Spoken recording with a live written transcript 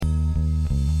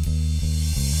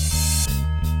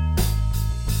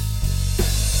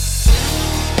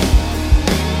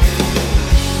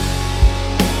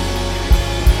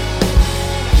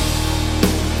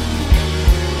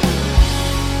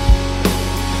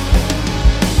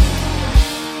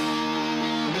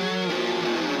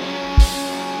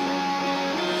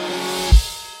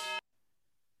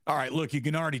right, look, you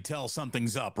can already tell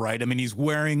something's up, right? I mean, he's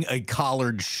wearing a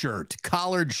collared shirt.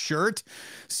 Collared shirt?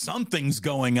 Something's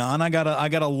going on. I got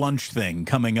a lunch thing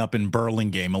coming up in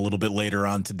Burlingame a little bit later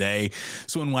on today.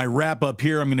 So when I wrap up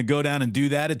here, I'm going to go down and do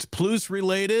that. It's Plus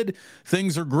related.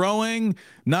 Things are growing.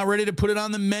 Not ready to put it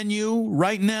on the menu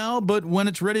right now, but when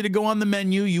it's ready to go on the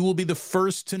menu, you will be the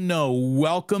first to know.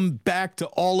 Welcome back to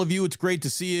all of you. It's great to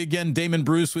see you again. Damon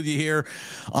Bruce with you here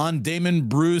on Damon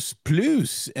Bruce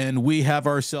Plus. And we have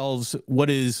ourselves what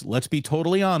is, let's be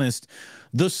totally honest,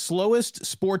 the slowest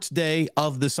sports day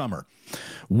of the summer.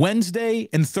 Wednesday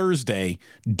and Thursday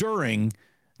during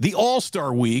the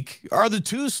All-Star Week are the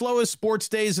two slowest sports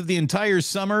days of the entire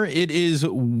summer. It is,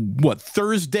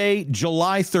 Thursday,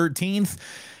 July 13th.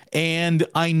 And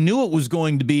I knew it was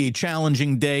going to be a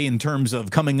challenging day in terms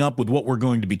of coming up with what we're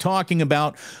going to be talking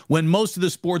about when most of the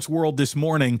sports world this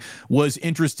morning was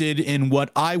interested in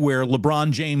what eyewear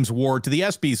LeBron James wore to the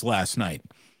ESPYs last night.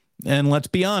 And let's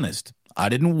be honest, I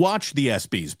didn't watch the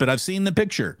ESPYs, but I've seen the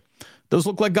picture. Those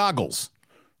look like goggles.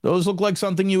 Those look like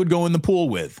something you would go in the pool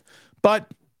with.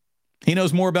 But he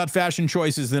knows more about fashion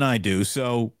choices than I do,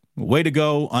 so way to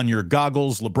go on your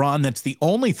goggles, LeBron. That's the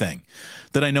only thing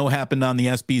that I know happened on the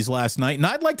ESPYs last night, and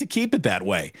I'd like to keep it that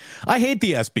way. I hate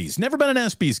the ESPYs. Never been an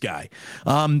ESPYs guy.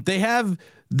 They have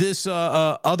this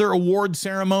other award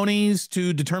ceremonies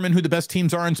to determine who the best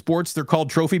teams are in sports. They're called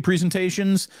trophy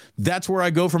presentations. That's where I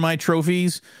go for my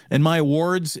trophies and my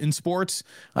awards in sports.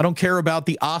 I don't care about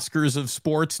the Oscars of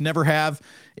sports, never have.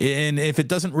 And if it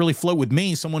doesn't really flow with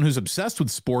me, someone who's obsessed with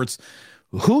sports,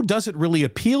 who does it really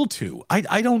appeal to?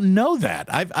 I don't know that.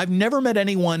 I've never met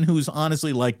anyone who's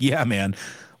honestly like, yeah, man,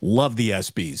 love the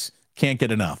ESPYs. Can't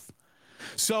get enough.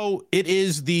 So it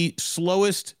is the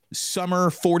slowest summer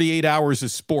 48 hours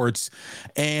of sports,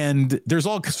 and there's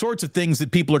all sorts of things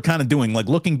that people are kind of doing, like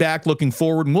looking back, looking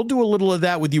forward, and we'll do a little of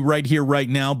that with you right here, right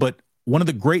now. But one of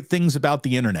the great things about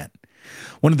the internet,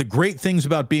 one of the great things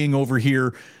about being over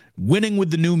here, winning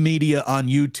with the new media on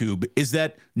YouTube, is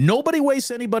that nobody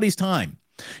wastes anybody's time.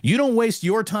 You don't waste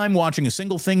your time watching a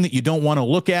single thing that you don't want to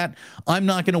look at. I'm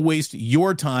not going to waste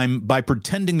your time by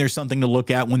pretending there's something to look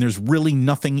at when there's really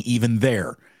nothing even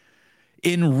there.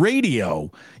 In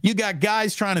radio, you got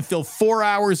guys trying to fill 4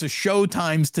 hours of show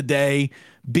times today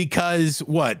because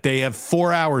they have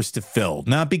 4 hours to fill,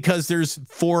 not because there's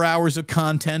 4 hours of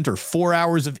content or 4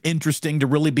 hours of interesting to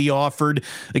really be offered.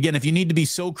 Again, if you need to be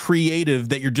so creative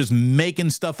that you're just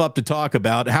making stuff up to talk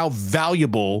about, how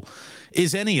valuable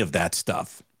is any of that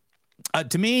stuff?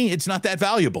 To me, it's not that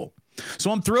valuable.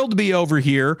 So I'm thrilled to be over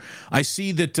here. I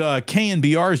see that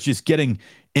KNBR is just getting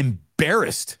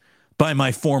embarrassed by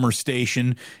my former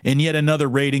station in yet another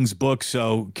ratings book.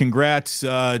 So congrats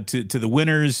to the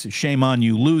winners. Shame on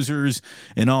you losers.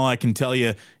 And all I can tell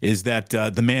you is that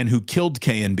the man who killed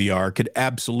KNBR could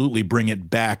absolutely bring it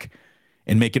back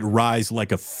and make it rise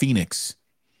like a phoenix.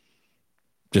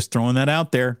 Just throwing that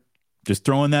out there. Just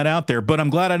throwing that out there. But I'm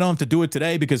glad I don't have to do it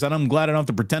today, because I'm glad I don't have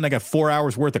to pretend I got 4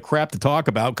 hours worth of crap to talk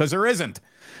about, because there isn't.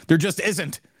 There just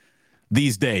isn't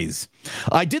these days.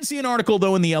 I did see an article,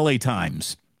 though, in the LA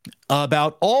Times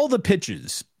about all the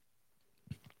pitches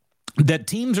that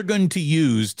teams are going to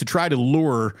use to try to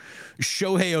lure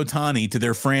Shohei Ohtani to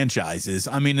their franchises.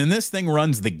 I mean, and this thing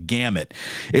runs the gamut.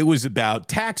 It was about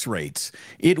tax rates.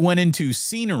 It went into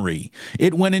scenery.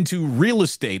 It went into real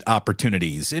estate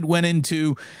opportunities. It went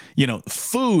into,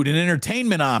 food and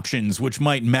entertainment options, which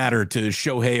might matter to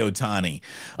Shohei Ohtani.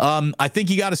 I think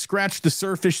you got to scratch the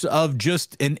surface of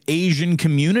just an Asian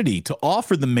community to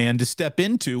offer the man to step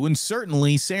into. And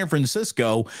certainly San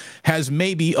Francisco has,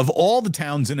 maybe of all the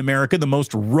towns in America, the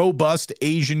most robust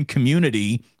Asian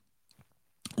community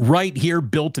right here,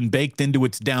 built and baked into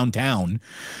its downtown.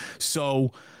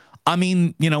 So, I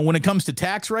mean, when it comes to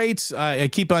tax rates, I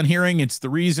keep on hearing it's the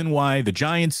reason why the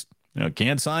Giants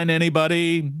can't sign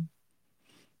anybody.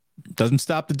 Doesn't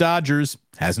stop the Dodgers,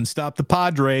 hasn't stopped the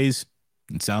Padres.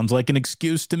 It sounds like an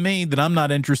excuse to me that I'm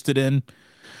not interested in.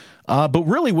 But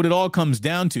really what it all comes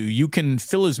down to, you can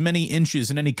fill as many inches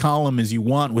in any column as you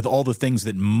want with all the things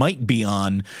that might be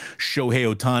on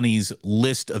Shohei Ohtani's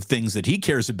list of things that he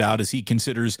cares about as he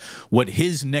considers what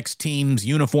his next team's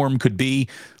uniform could be.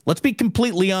 Let's be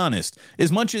completely honest. As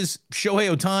much as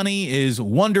Shohei Ohtani is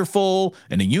wonderful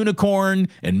and a unicorn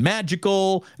and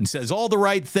magical and says all the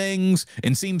right things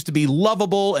and seems to be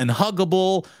lovable and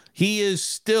huggable, he is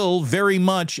still very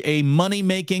much a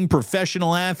money-making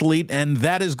professional athlete, and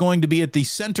that is going to be at the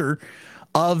center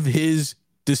of his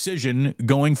decision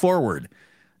going forward.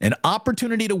 An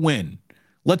opportunity to win.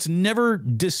 Let's never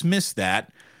dismiss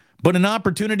that, but an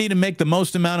opportunity to make the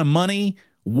most amount of money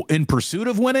in pursuit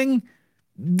of winning,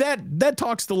 that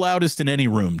talks the loudest in any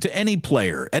room to any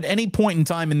player at any point in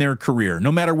time in their career,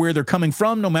 no matter where they're coming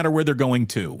from, no matter where they're going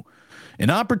to. An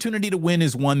opportunity to win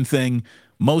is one thing.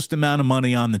 Most amount of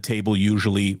money on the table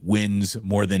usually wins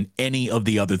more than any of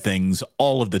the other things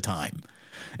all of the time.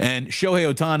 And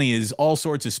Shohei Ohtani is all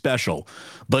sorts of special,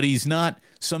 but he's not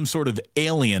some sort of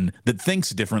alien that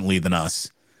thinks differently than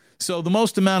us. So the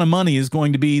most amount of money is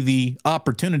going to be the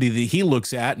opportunity that he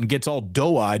looks at and gets all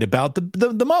doe-eyed about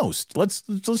the most. Let's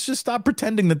just stop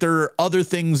pretending that there are other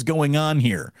things going on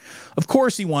here. Of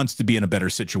course he wants to be in a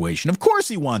better situation. Of course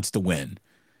he wants to win.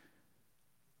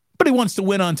 But he wants to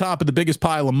win on top of the biggest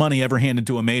pile of money ever handed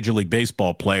to a Major League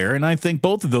Baseball player. And I think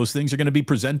both of those things are going to be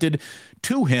presented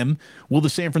to him. Will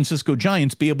the San Francisco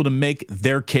Giants be able to make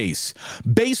their case?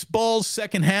 Baseball's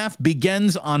second half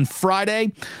begins on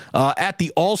Friday at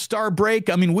the All-Star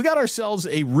break. I mean, we got ourselves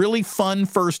a really fun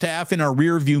first half in our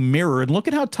rearview mirror. And look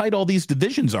at how tight all these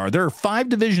divisions are. There are 5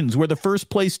 divisions where the first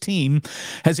place team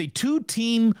has a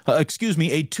 2-game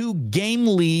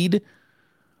lead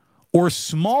or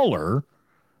smaller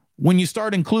when you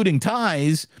start including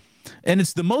ties, and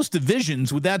it's the most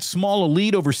divisions with that small a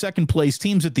lead over second place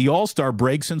teams at the All-Star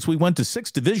break since we went to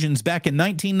 6 divisions back in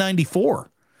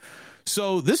 1994.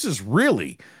 So this is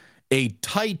really a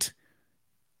tight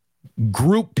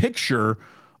group picture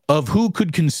of who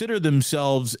could consider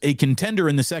themselves a contender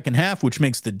in the second half, which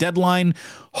makes the deadline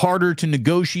harder to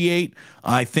negotiate,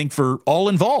 I think, for all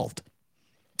involved.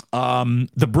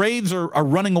 The Braves are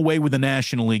running away with the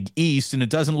National League East, and it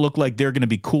doesn't look like they're going to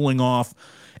be cooling off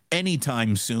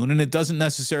anytime soon, and it doesn't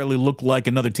necessarily look like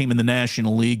another team in the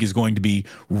National League is going to be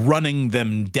running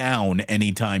them down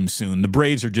anytime soon. The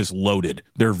Braves are just loaded.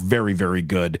 They're very, very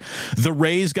good. The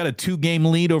Rays got a 2-game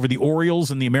lead over the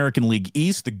Orioles in the American League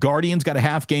East. The Guardians got a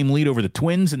half-game lead over the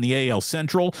Twins in the AL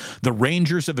Central. The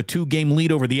Rangers have a 2-game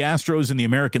lead over the Astros in the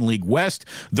American League West.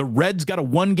 The Reds got a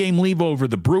 1-game lead over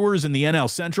the Brewers in the NL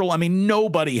Central. I mean,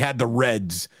 nobody had the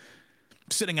Reds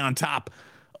sitting on top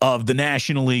of the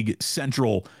National League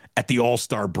Central at the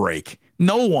All-Star break.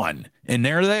 No one. And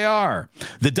there they are.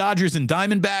 The Dodgers and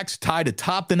Diamondbacks tied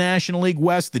atop the National League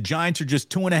West. The Giants are just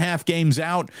 2.5 games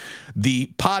out.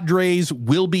 The Padres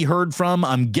will be heard from,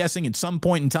 I'm guessing, at some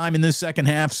point in time in this second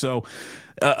half. So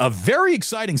a very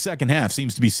exciting second half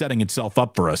seems to be setting itself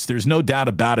up for us. There's no doubt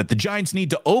about it. The Giants need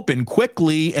to open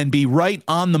quickly and be right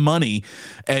on the money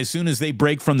as soon as they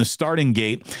break from the starting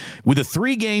gate. With a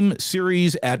 3-game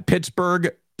series at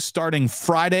Pittsburgh starting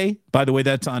Friday. By the way,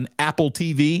 that's on Apple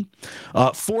TV.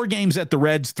 4 games at the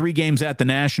Reds, 3 games at the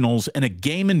Nationals, and a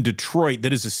game in Detroit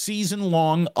that is a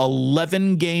season-long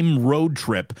 11-game road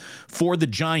trip for the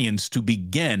Giants to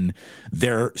begin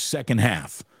their second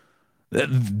half.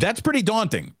 That's pretty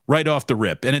daunting right off the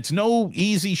rip. And it's no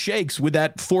easy shakes with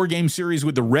that 4-game series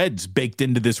with the Reds baked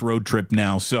into this road trip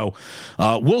now. So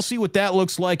we'll see what that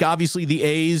looks like. Obviously, the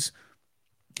A's,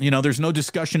 there's no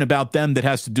discussion about them that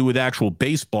has to do with actual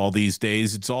baseball these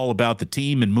days. It's all about the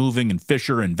team and moving and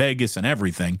Fisher and Vegas and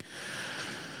everything.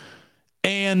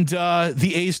 And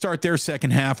the A's start their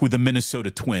second half with the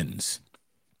Minnesota Twins.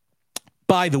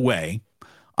 By the way,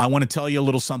 I want to tell you a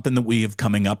little something that we have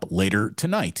coming up later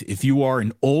tonight. If you are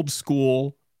an old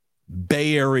school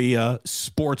Bay Area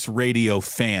sports radio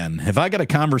fan, have I got a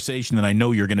conversation that I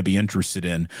know you're going to be interested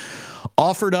in?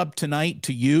 Offered up tonight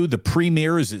to you. The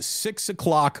premiere is at 6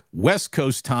 o'clock West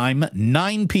Coast time,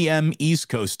 9 p.m. East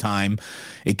Coast time.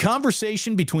 A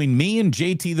conversation between me and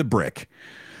JT the Brick.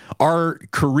 Our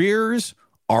careers,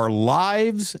 our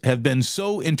lives have been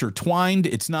so intertwined,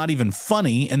 it's not even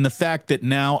funny. And the fact that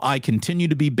now I continue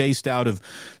to be based out of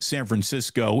San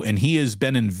Francisco and he has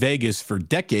been in Vegas for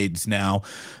decades now,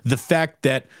 the fact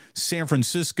that San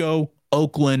Francisco,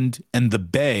 Oakland, and the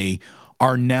Bay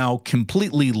are now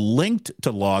completely linked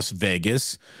to Las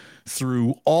Vegas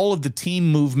through all of the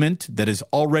team movement that has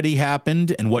already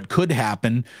happened and what could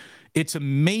happen. It's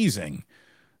amazing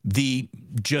the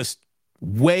just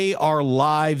way our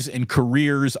lives and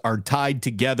careers are tied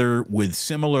together with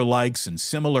similar likes and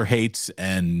similar hates.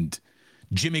 And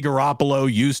Jimmy Garoppolo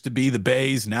used to be the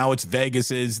Bays. Now it's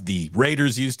Vegas's. The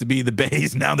Raiders used to be the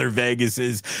Bays. Now they're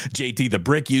Vegas's. JT the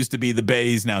Brick used to be the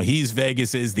Bays. Now he's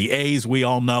Vegas's. The A's, we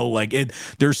all know.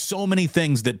 There's so many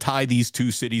things that tie these two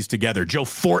cities together. Joe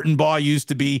Fortenbaugh used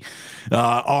to be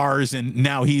ours, and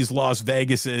now he's Las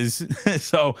Vegas's.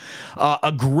 So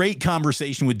a great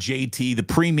conversation with JT. The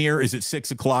premiere is at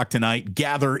 6 o'clock tonight.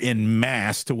 Gather in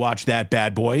mass to watch that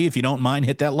bad boy. If you don't mind,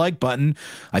 hit that like button.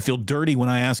 I feel dirty when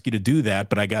I ask you to do that,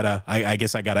 but I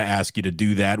guess I gotta ask you to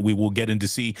do that. We will get into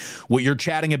see what you're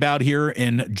chatting about here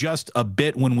in just a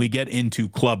bit when we get into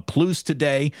Club Plus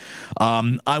today.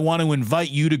 I want to invite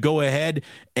you to go ahead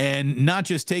and not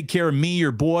just take care of me,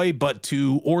 your boy, but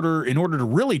in order to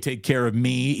really take care of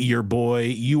me, your boy,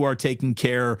 you are taking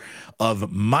care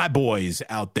of my boys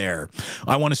out there.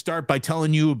 I want to start by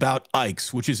telling you about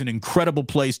Ike's, which is an incredible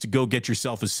place to go get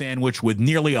yourself a sandwich, with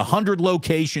nearly 100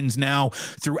 locations now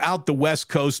throughout the West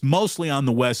Coast, mostly on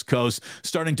the West Coast,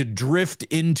 starting to drift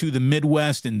into the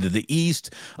Midwest, into the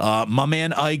East. My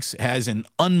man Ike's has an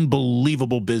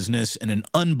unbelievable business and an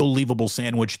unbelievable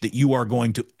sandwich that you are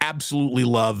going to absolutely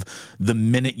love the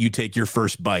minute you take your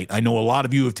first bite. I know a lot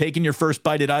of you have taken your first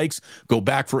bite at Ike's. Go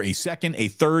back for a second, a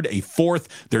third, a fourth.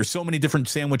 There's so many different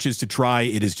sandwiches to try.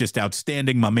 It is just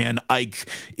outstanding. My man Ike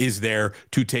is there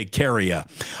to take care of you.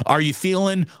 Are you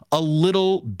feeling a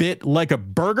little bit like a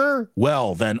burger?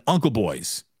 Well, then Uncle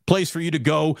Boy's. Place for you to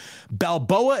go.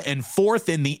 Balboa and 4th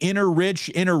in the Inner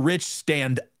Rich. Inner Rich,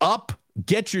 stand up.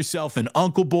 Get yourself an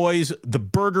Uncle Boy's. The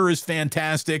burger is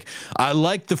fantastic. I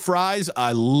like the fries.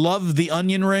 I love the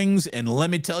onion rings. And let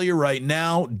me tell you right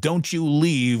now, don't you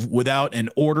leave without an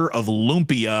order of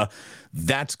lumpia.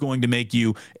 That's going to make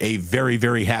you a very,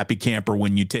 very happy camper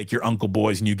when you take your Uncle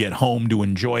Boy's and you get home to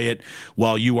enjoy it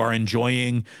while you are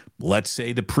enjoying, let's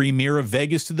say, the premiere of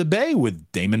Vegas to the Bay with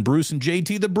Damon Bruce and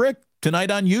JT the Brick tonight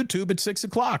on YouTube at 6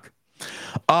 o'clock.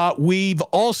 We've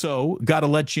also got to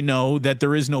let you know that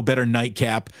there is no better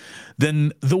nightcap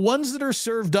than the ones that are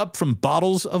served up from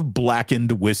bottles of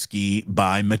blackened whiskey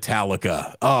by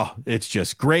Metallica. Oh, it's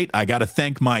just great. I got to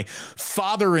thank my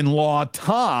father-in-law,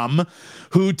 Tom,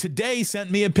 who today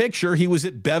sent me a picture. He was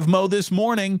at Bevmo this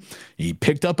morning. He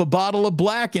picked up a bottle of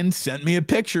blackened, sent me a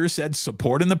picture, said,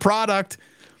 supporting the product.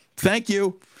 Thank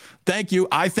you. Thank you.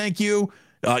 I thank you.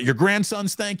 Your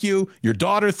grandsons thank you. Your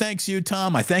daughter thanks you,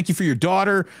 Tom. I thank you for your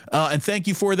daughter, and thank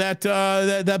you for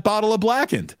that bottle of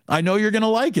blackened. I know you're going to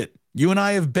like it. You and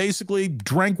I have basically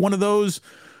drank one of those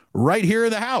right here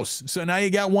in the house. So now you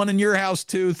got one in your house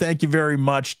too. Thank you very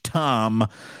much, Tom,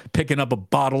 picking up a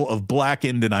bottle of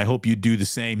blackened, and I hope you do the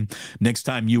same next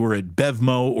time you are at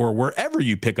Bevmo or wherever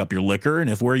you pick up your liquor. And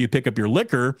if where you pick up your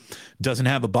liquor doesn't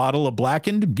have a bottle of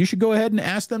blackened, you should go ahead and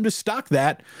ask them to stock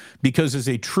that, because as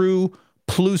a true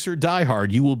Plusser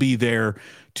diehard, you will be there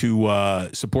to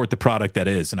support the product that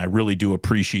is, and I really do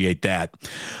appreciate that.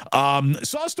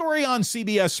 Saw a story on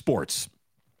CBS Sports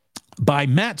by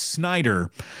Matt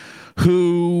Snyder,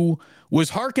 who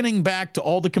was hearkening back to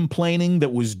all the complaining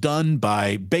that was done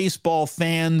by baseball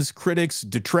fans, critics,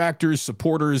 detractors,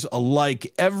 supporters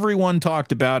alike. Everyone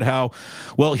talked about how,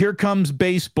 well, here comes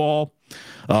baseball,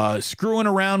 screwing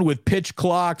around with pitch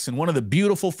clocks. And one of the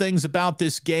beautiful things about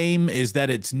this game is that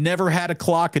it's never had a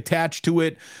clock attached to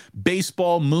it.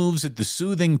 Baseball moves at the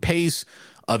soothing pace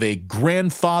of a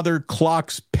grandfather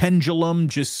clock's pendulum,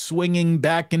 just swinging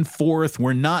back and forth.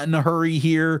 We're not in a hurry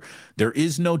here. There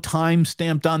is no time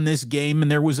stamped on this game,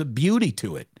 and there was a beauty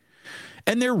to it.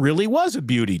 And there really was a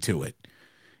beauty to it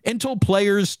until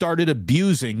players started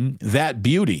abusing that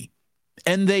beauty.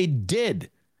 And they did.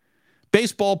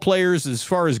 Baseball players, as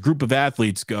far as group of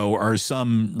athletes go, are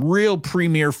some real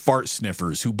premier fart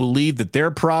sniffers who believe that their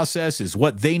process is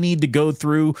what they need to go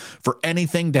through for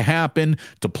anything to happen,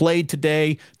 to play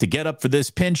today, to get up for this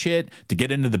pinch hit, to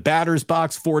get into the batter's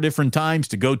box 4 different times,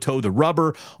 to go toe the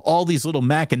rubber, all these little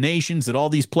machinations that all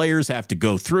these players have to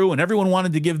go through. And everyone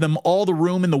wanted to give them all the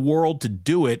room in the world to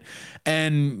do it.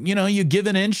 And, you know, you give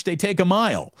an inch, they take a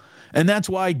mile. And that's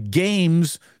why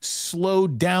games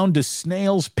slowed down to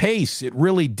snail's pace. It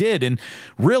really did. And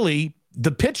really,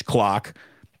 the pitch clock,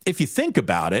 if you think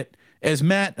about it, as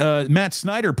Matt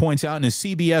Snyder points out in his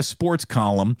CBS Sports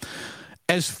column,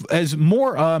 as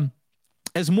more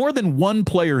than one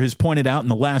player has pointed out in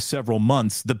the last several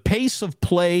months, the pace of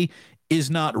play is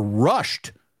not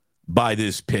rushed by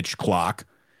this pitch clock.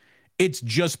 It's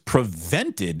just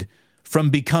prevented from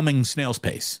becoming snail's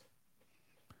pace.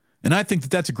 And I think that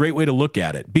that's a great way to look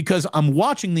at it, because I'm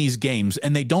watching these games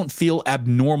and they don't feel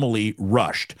abnormally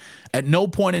rushed. At no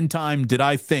point in time did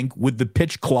I think, with the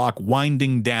pitch clock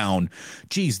winding down,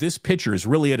 geez, this pitcher is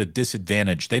really at a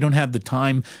disadvantage. They don't have the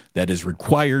time that is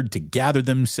required to gather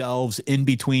themselves in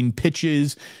between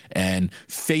pitches and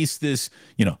face this,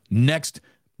 next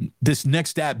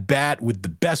at bat with the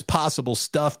best possible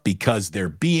stuff, because they're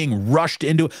being rushed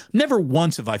into it. Never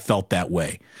once have I felt that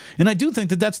way. And I do think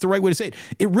that that's the right way to say it.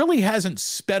 It really hasn't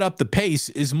sped up the pace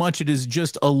as much. It has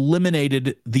just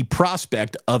eliminated the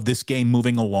prospect of this game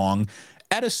moving along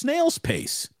at a snail's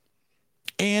pace.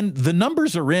 And the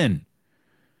numbers are in.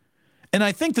 And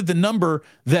I think that the number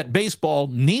that baseball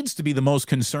needs to be the most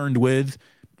concerned with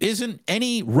isn't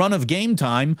any run of game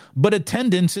time, but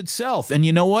attendance itself. And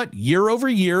you know what? Year over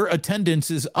year,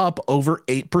 attendance is up over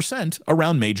 8%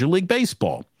 around Major League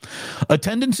Baseball.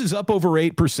 Attendance is up over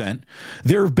 8%.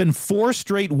 There have been 4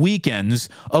 straight weekends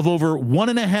of over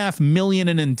 1.5 million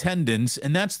in attendance,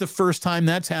 and that's the first time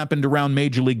that's happened around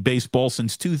Major League Baseball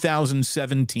since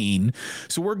 2017.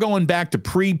 So we're going back to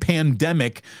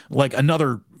pre-pandemic, like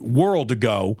another world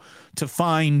ago, to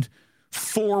find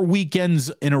 4 weekends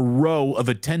in a row of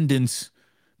attendance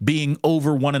being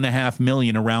over 1.5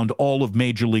 million around all of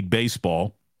Major League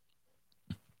Baseball.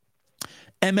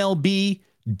 MLB.TV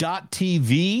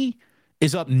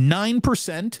is up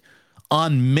 9%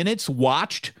 on minutes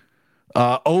watched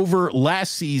over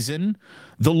last season.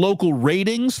 The local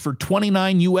ratings for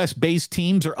 29 U.S.-based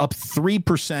teams are up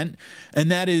 3%,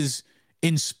 and that is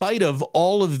in spite of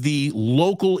all of the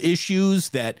local issues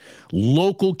that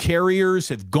local carriers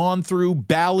have gone through.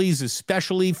 Bally's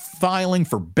especially filing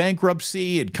for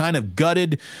bankruptcy. It kind of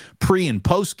gutted pre- and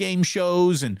post-game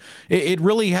shows, and it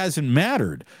really hasn't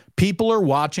mattered. People are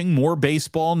watching more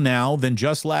baseball now than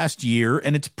just last year,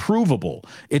 and it's provable.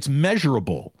 It's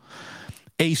measurable.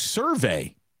 A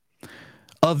survey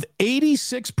of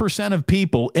 86% of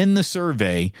people in the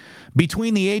survey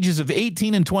between the ages of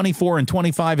 18 and 24 and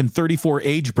 25 and 34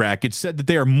 age brackets said that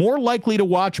they are more likely to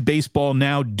watch baseball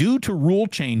now due to rule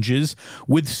changes,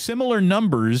 with similar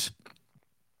numbers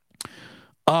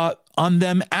on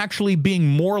them actually being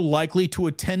more likely to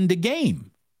attend a game.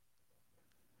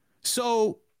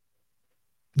 So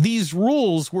these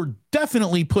rules were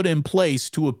definitely put in place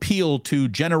to appeal to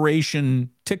Generation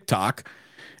TikTok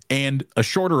and a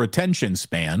shorter attention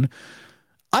span.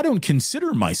 I don't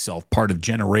consider myself part of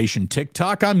Generation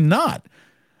TikTok. I'm not.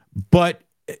 But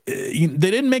they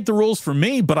didn't make the rules for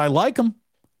me, but I like them.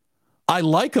 I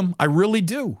like them. I really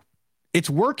do. It's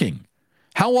working.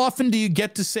 How often do you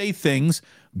get to say things?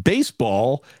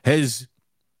 Baseball has,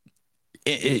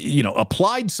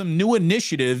 applied some new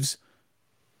initiatives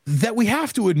that we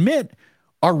have to admit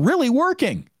are really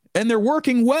working, and they're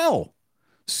working well.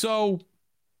 So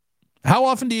how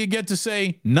often do you get to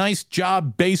say, nice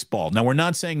job, baseball? Now, we're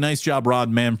not saying nice job,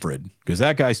 Rod Manfred, because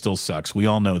that guy still sucks. We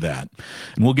all know that.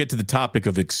 And we'll get to the topic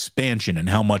of expansion and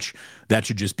how much that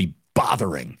should just be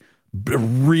bothering,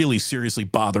 really seriously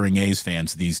bothering A's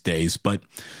fans these days. But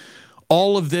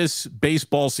all of this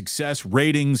baseball success,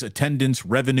 ratings, attendance,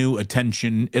 revenue,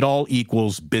 attention, it all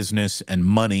equals business and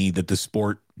money that the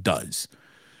sport does.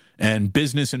 And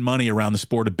business and money around the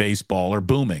sport of baseball are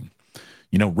booming.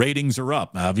 Ratings are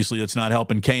up. Obviously, that's not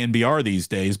helping KNBR these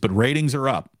days, but ratings are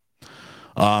up.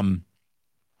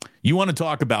 You want to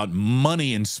talk about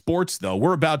money in sports, though?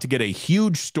 We're about to get a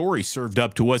huge story served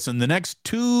up to us in the next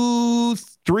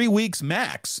 2-3 weeks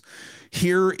max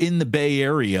here in the Bay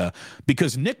Area,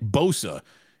 because Nick Bosa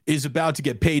is about to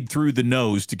get paid through the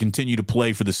nose to continue to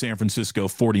play for the San Francisco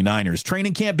 49ers.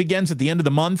 Training camp begins at the end of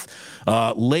the month,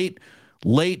 late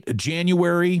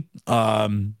January.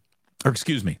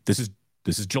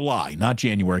 This is July, not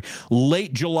January.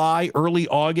 Late July, early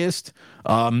August.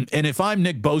 And if I'm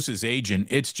Nick Bosa's agent,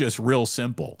 it's just real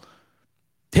simple.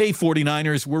 Hey,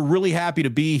 49ers, we're really happy to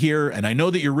be here, and I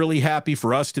know that you're really happy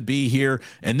for us to be here,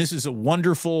 and this is a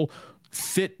wonderful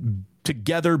fit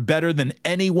together, better than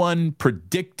anyone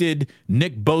predicted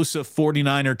Nick Bosa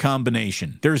 49er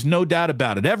combination. There's no doubt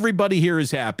about it. Everybody here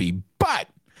is happy, but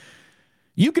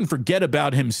you can forget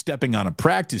about him stepping on a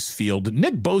practice field.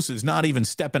 Nick Bosa is not even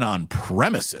stepping on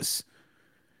premises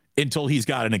until he's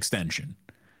got an extension.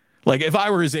 Like, if I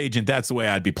were his agent, that's the way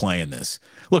I'd be playing this.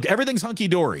 Look, everything's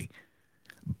hunky-dory.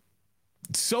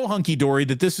 So hunky-dory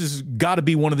that this has got to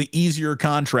be one of the easier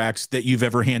contracts that you've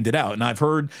ever handed out. And I've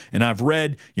heard and I've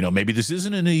read, maybe this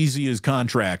isn't an easy as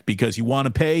contract because you want to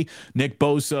pay Nick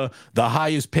Bosa the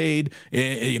highest paid,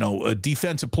 a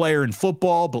defensive player in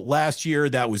football. But last year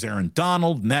that was Aaron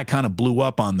Donald, and that kind of blew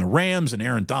up on the Rams, and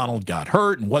Aaron Donald got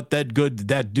hurt. And what that good did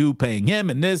that do paying him,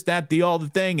 and this, that, the all the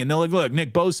thing. And they're like, look,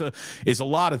 Nick Bosa is a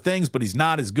lot of things, but he's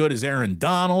not as good as Aaron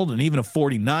Donald. And even a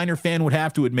 49er fan would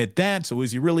have to admit that. So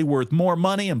is he really worth more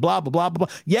money and blah, blah, blah, blah,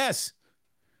 blah. Yes.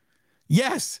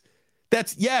 Yes.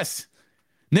 Yes.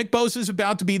 Nick Bosa is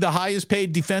about to be the highest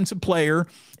paid defensive player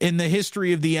in the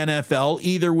history of the NFL,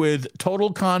 either with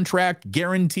total contract,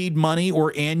 guaranteed money,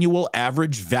 or annual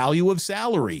average value of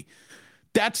salary.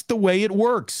 That's the way it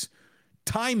works.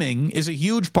 timing is a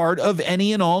huge part of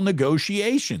any and all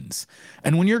negotiations.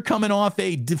 And when you're coming off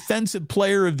a defensive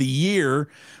player of the year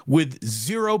with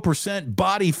 0%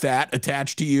 body fat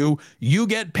attached to you, you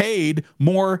get paid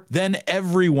more than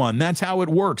everyone. That's how it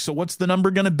works. So what's the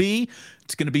number going to be?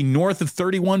 It's going to be north of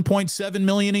 $31.7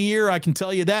 million a year. I can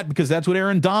tell you that because that's what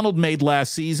Aaron Donald made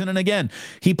last season. And again,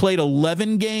 he played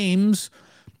 11 games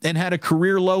and had a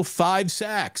career low 5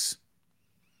 sacks.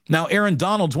 Now, Aaron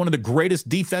Donald's one of the greatest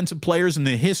defensive players in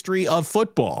the history of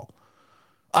football.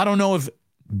 I don't know if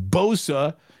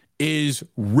Bosa is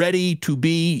ready to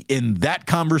be in that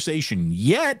conversation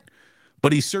yet,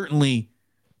 but he's certainly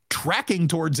tracking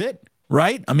towards it,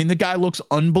 right? I mean, the guy looks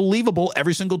unbelievable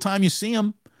every single time you see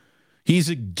him. He's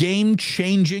a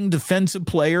game-changing defensive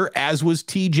player, as was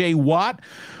TJ Watt,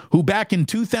 who back in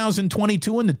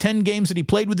 2022, in the 10 games that he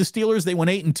played with the Steelers, they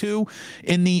went 8-2.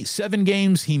 In the 7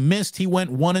 games he missed, he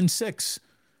went 1-6.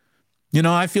 You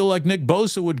know, I feel like Nick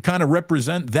Bosa would kind of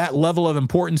represent that level of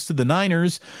importance to the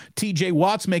Niners. TJ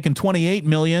Watt's making $28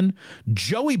 million.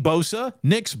 Joey Bosa,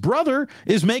 Nick's brother,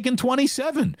 is making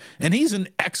 $27, and he's an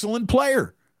excellent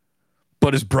player,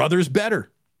 but his brother's better.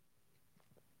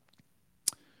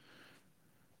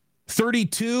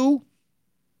 32,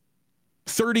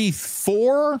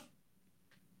 34,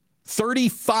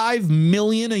 $35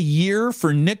 million a year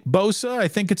for Nick Bosa. I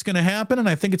think it's going to happen, and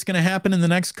I think it's going to happen in the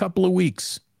next couple of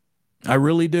weeks. I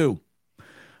really do.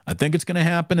 I think it's going to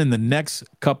happen in the next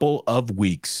couple of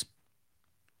weeks.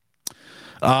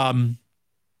 You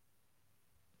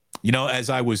know, as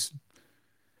I was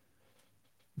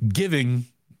giving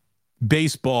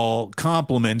baseball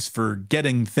compliments for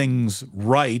getting things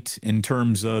right in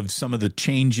terms of some of the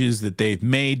changes that they've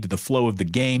made to the flow of the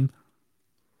game.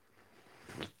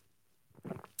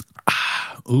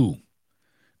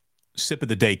 Sip of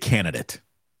the day candidate.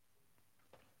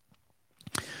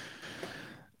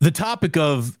 The topic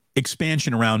of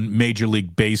expansion around Major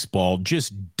League Baseball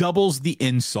just doubles the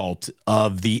insult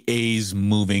of the A's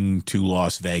moving to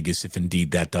Las Vegas, if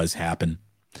indeed that does happen.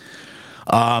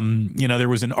 You know, there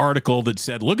was an article that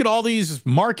said, look at all these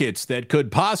markets that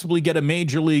could possibly get a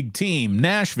major league team.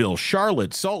 Nashville,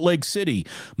 Charlotte, Salt Lake City,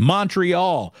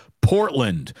 Montreal,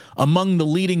 Portland, among the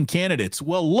leading candidates.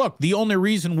 Well, look, the only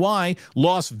reason why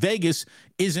Las Vegas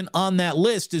isn't on that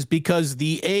list is because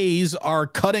the A's are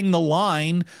cutting the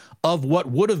line of what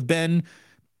would have been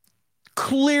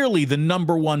clearly the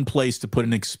number one place to put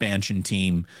an expansion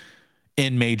team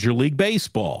in Major League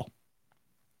Baseball.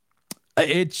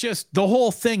 It's just, the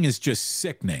whole thing is just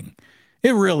sickening.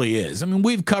 It really is. I mean,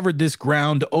 we've covered this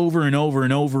ground over and over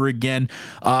and over again.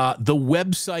 The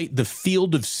website, The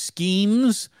Field of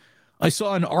Schemes, I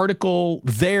saw an article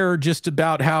there just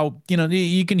about how, you know,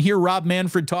 you can hear Rob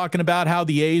Manfred talking about how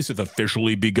the A's have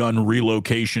officially begun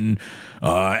relocation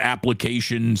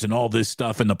applications and all this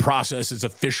stuff, and the process has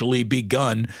officially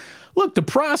begun. Look, the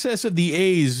process of the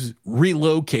A's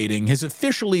relocating has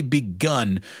officially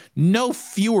begun no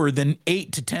fewer than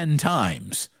 8 to 10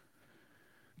 times.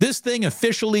 This thing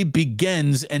officially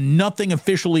begins and nothing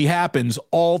officially happens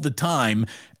all the time.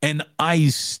 And I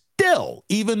still,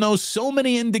 even though so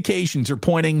many indications are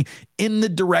pointing in the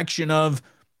direction of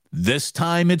this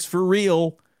time it's for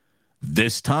real,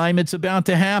 this time it's about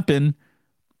to happen,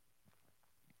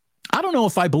 I don't know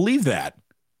if I believe that.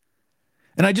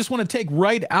 And I just want to take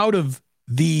right out of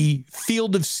the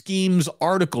Field of Schemes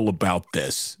article about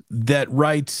this that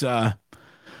writes, the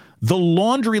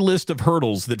laundry list of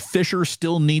hurdles that Fisher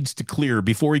still needs to clear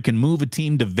before he can move a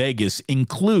team to Vegas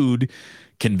include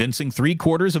convincing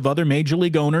 3/4 of other major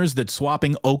league owners that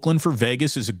swapping Oakland for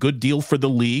Vegas is a good deal for the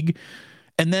league,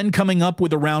 and then coming up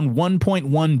with around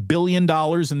 $1.1 billion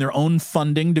in their own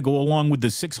funding to go along with the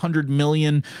 $600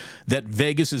 million that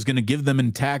Vegas is going to give them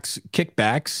in tax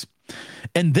kickbacks.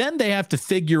 And then they have to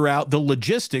figure out the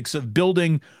logistics of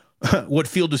building what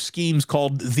Field of Schemes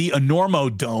called the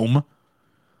Enormo Dome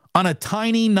on a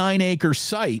tiny 9-acre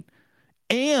site.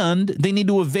 And they need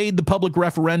to evade the public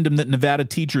referendum that Nevada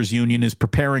Teachers Union is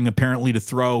preparing apparently to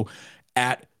throw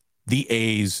at the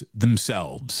A's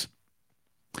themselves.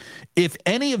 If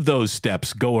any of those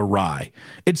steps go awry,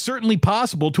 it's certainly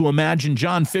possible to imagine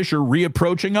John Fisher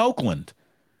reapproaching Oakland.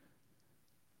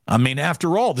 I mean,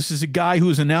 after all, this is a guy who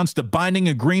has announced a binding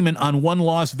agreement on one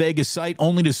Las Vegas site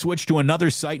only to switch to another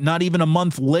site not even a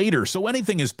month later. So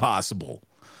anything is possible.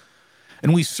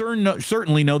 And we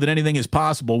certainly know that anything is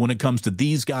possible when it comes to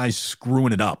these guys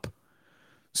screwing it up.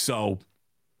 So,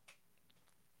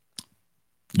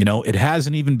 you know, it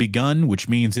hasn't even begun, which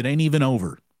means it ain't even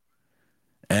over.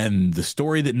 And the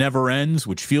story that never ends,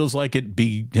 which feels like it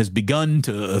has begun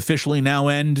to officially now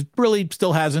end, really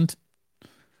still hasn't.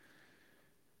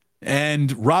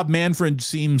 And Rob Manfred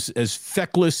seems as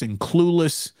feckless and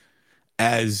clueless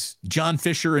as John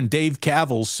Fisher and Dave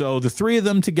Cavils. So the three of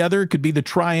them together could be the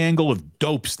triangle of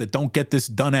dopes that don't get this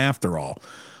done after all.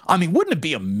 I mean, wouldn't it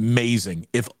be amazing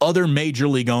if other major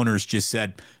league owners just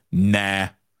said, nah,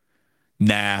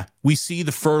 we see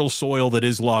the fertile soil that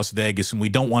is Las Vegas, and we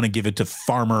don't want to give it to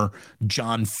farmer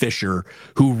John Fisher,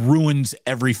 who ruins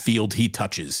every field he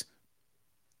touches.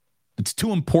 It's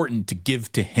too important to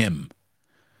give to him,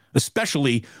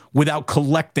 especially without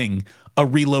collecting a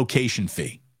relocation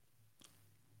fee.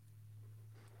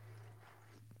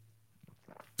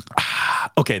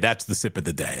 Okay, that's the sip of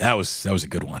the day. That was a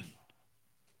good one.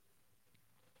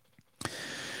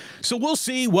 So we'll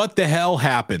see what the hell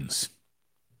happens.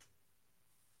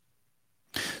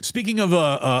 Speaking of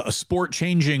a sport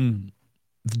changing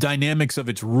the dynamics of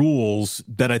its rules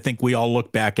that I think we all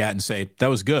look back at and say, that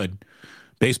was good.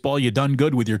 Baseball, you done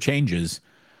good with your changes.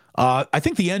 I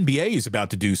think the NBA is about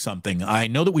to do something. I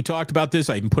know that we talked about this.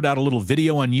 I even put out a little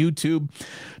video on YouTube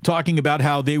talking about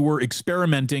how they were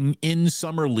experimenting in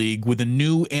Summer League with a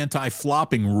new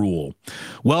anti-flopping rule.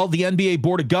 Well, the NBA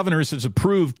Board of Governors has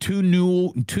approved two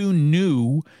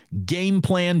new game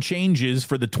plan changes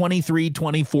for the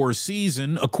 23-24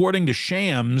 season. According to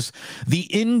Shams, the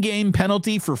in-game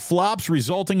penalty for flops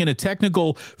resulting in a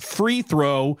technical free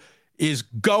throw is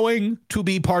going to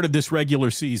be part of this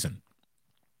regular season.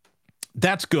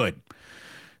 That's good.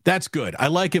 That's good. I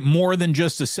like it more than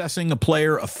just assessing a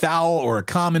player a foul or a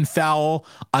common foul.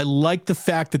 I like the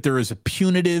fact that there is a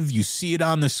punitive, you see it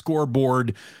on the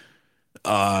scoreboard,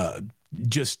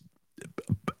 just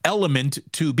element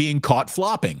to being caught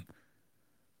flopping.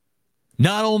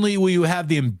 Not only will you have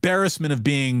the embarrassment of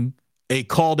being a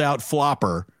called out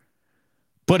flopper,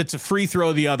 but it's a free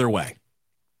throw the other way.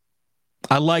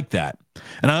 I like that.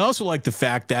 And I also like the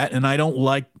fact that, and I don't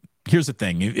like, here's the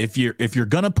thing. If you're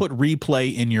going to put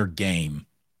replay in your game,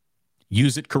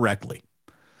 use it correctly.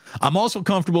 I'm also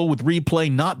comfortable with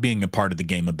replay not being a part of the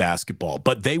game of basketball,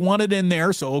 but they want it in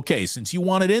there. So, okay, since you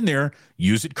want it in there,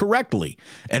 use it correctly.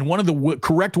 And one of the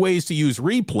correct ways to use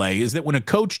replay is that when a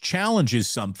coach challenges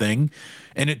something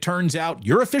and it turns out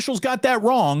your officials got that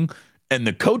wrong and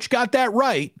the coach got that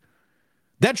right,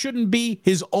 that shouldn't be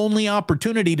his only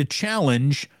opportunity to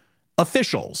challenge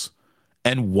officials.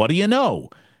 And what do you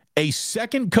know? A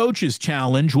second coach's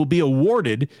challenge will be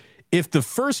awarded if the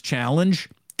first challenge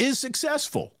is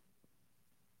successful.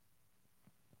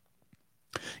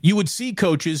 You would see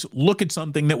coaches look at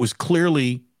something that was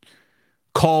clearly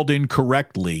called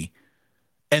incorrectly,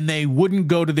 and they wouldn't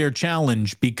go to their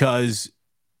challenge because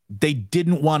they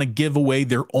didn't want to give away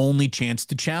their only chance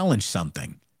to challenge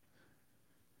something.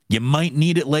 You might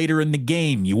need it later in the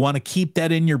game. You want to keep that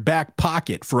in your back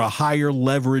pocket for a higher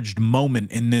leveraged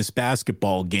moment in this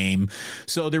basketball game.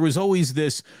 So there was always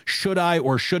this should I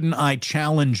or shouldn't I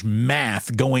challenge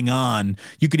math going on.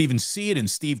 You could even see it in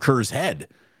Steve Kerr's head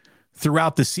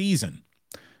throughout the season.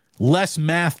 Less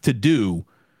math to do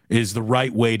is the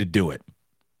right way to do it.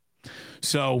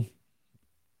 So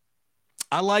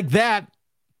I like that.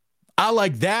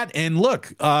 And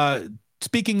look,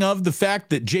 speaking of the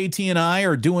fact that JT and I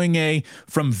are doing a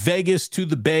From Vegas to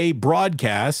the Bay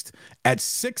broadcast at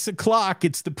 6 o'clock,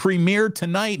 it's the premiere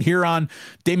tonight here on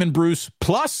Damon Bruce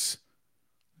Plus.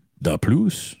 The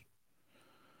Plus.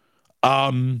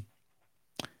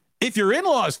 If you're in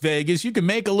Las Vegas, you can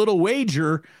make a little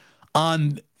wager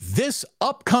on this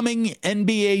upcoming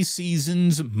NBA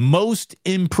season's most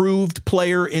improved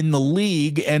player in the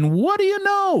league. And what do you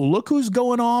know? Look who's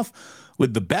going off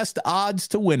with the best odds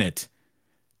to win it.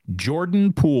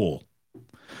 Jordan Poole.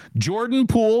 Jordan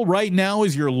Poole right now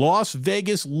is your Las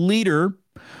Vegas leader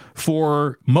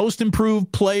for most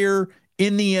improved player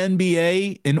in the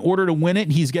NBA. In order to win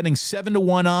it, he's getting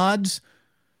 7-1 odds.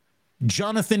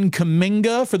 Jonathan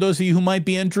Kuminga, for those of you who might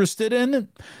be interested in it,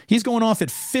 he's going off at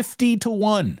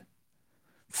 50-1.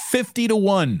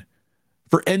 50-1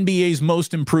 for NBA's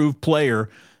most improved player.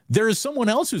 There is someone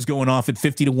else who's going off at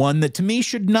 50-1 that to me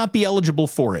should not be eligible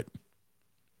for it.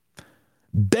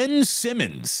 Ben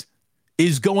Simmons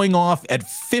is going off at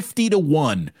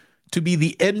 50-1 to be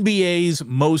the NBA's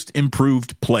most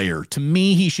improved player. To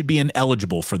me, he should be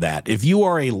ineligible for that. If you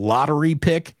are a lottery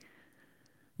pick,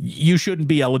 you shouldn't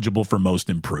be eligible for most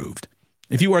improved.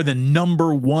 If you are the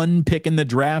number one pick in the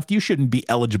draft, you shouldn't be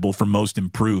eligible for most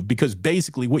improved, because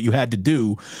basically what you had to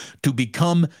do to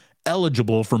become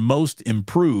eligible for most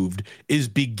improved is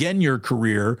begin your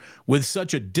career with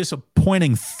such a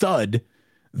disappointing thud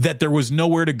that there was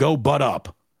nowhere to go but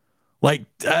up. Like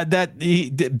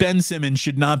Ben Simmons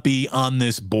should not be on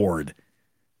this board.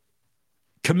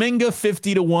 Kuminga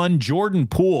 50-1, Jordan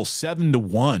Poole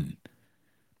 7-1.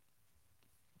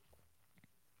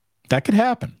 That could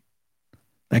happen.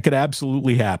 That could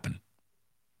absolutely happen.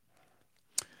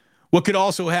 What could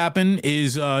also happen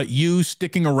is you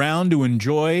sticking around to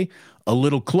enjoy a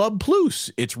little Club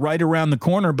Plus. It's right around the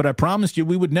corner, but I promised you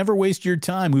we would never waste your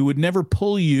time. We would never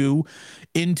pull you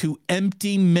into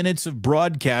empty minutes of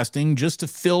broadcasting just to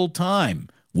fill time.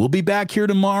 We'll be back here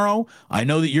tomorrow. I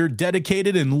know that you're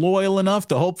dedicated and loyal enough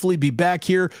to hopefully be back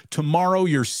here tomorrow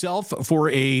yourself for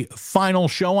a final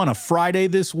show on a Friday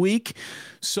this week.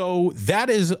 So that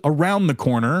is around the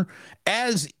corner,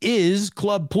 as is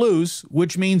Club Plus,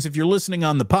 which means if you're listening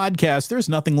on the podcast, there's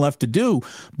nothing left to do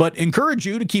but encourage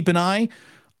you to keep an eye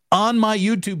on my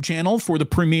YouTube channel for the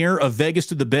premiere of Vegas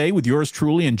to the Bay with yours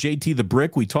truly and JT the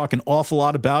Brick. We talk an awful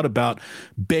lot about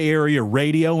Bay Area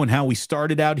radio and how we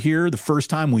started out here the first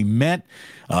time we met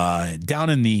down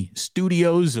in the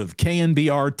studios of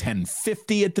KNBR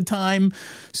 1050 at the time.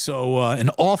 So an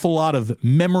awful lot of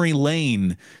memory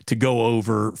lane to go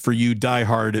over for you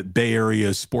diehard Bay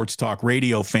Area sports talk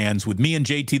radio fans with me and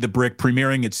JT the Brick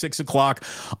premiering at 6 o'clock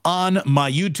on my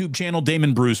YouTube channel,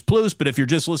 Damon Bruce Plus. But if you're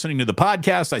just listening to the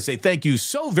podcast, I say thank you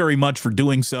so very much for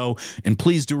doing so. And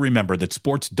please do remember that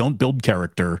sports don't build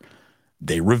character,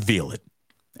 they reveal it.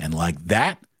 And like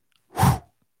that,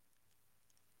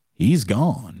 he's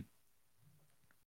gone.